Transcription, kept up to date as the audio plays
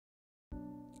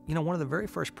one of the very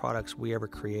first products we ever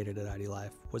created at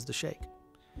IDLife was the shake.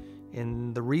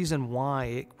 And the reason why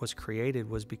it was created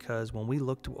was because when we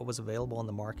looked at what was available on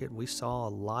the market, we saw a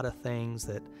lot of things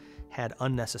that had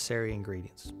unnecessary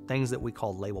ingredients, things that we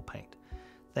call label paint,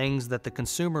 things that the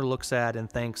consumer looks at and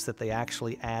thinks that they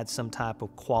actually add some type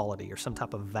of quality or some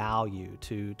type of value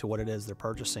to what it is they're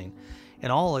purchasing.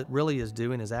 And all it really is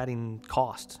doing is adding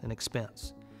cost and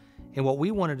expense. And what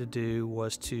we wanted to do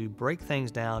was to break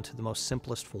things down to the most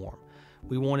simplest form.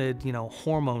 We wanted,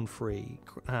 hormone-free,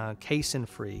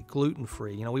 casein-free,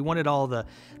 gluten-free. We wanted all the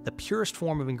purest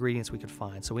form of ingredients we could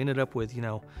find. So we ended up with,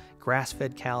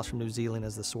 grass-fed cows from New Zealand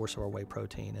as the source of our whey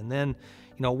protein. And then,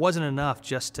 it wasn't enough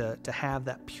just to have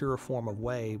that pure form of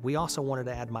whey. We also wanted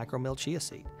to add micro-milled chia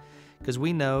seed, because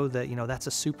we know that, that's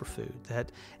a superfood,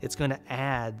 that it's going to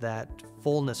add that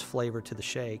fullness flavor to the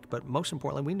shake. But most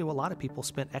importantly, we knew a lot of people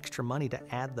spent extra money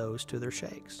to add those to their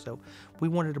shakes. So we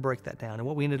wanted to break that down. And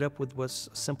what we ended up with was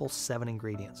a simple 7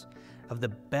 ingredients of the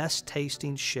best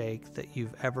tasting shake that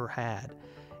you've ever had.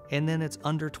 And then it's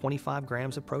under 25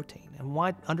 grams of protein. And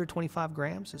why under 25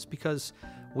 grams? It's because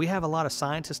we have a lot of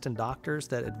scientists and doctors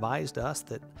that advised us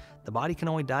that the body can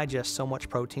only digest so much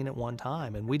protein at one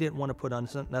time, and we didn't want to put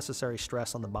unnecessary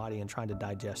stress on the body in trying to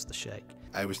digest the shake.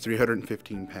 I was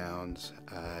 315 pounds.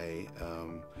 I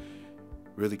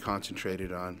really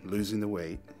concentrated on losing the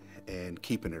weight and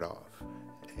keeping it off.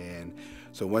 And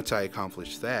so once I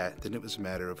accomplished that, then it was a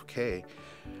matter of, okay,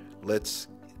 let's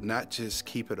not just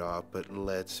keep it off, but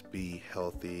let's be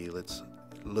healthy. Let's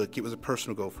look, it was a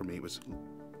personal goal for me. It was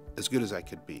as good as I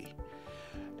could be.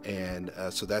 And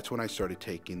so that's when I started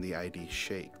taking the ID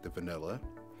shake, the vanilla.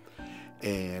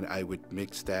 And I would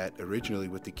mix that originally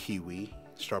with the kiwi,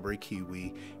 strawberry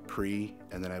kiwi,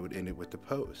 and then I would end it with the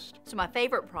post. So my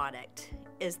favorite product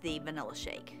is the vanilla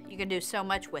shake. You can do so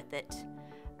much with it,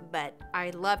 but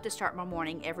I love to start my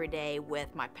morning every day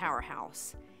with my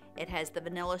powerhouse. It has the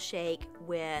vanilla shake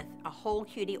with a whole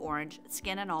cutie orange,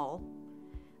 skin and all,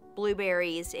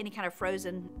 blueberries, any kind of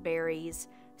frozen berries,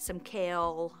 some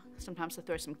kale, sometimes I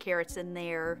throw some carrots in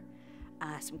there,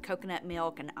 some coconut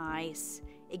milk and ice.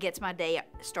 It gets my day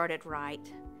started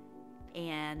right,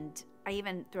 and I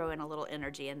even throw in a little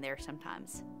energy in there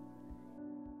sometimes.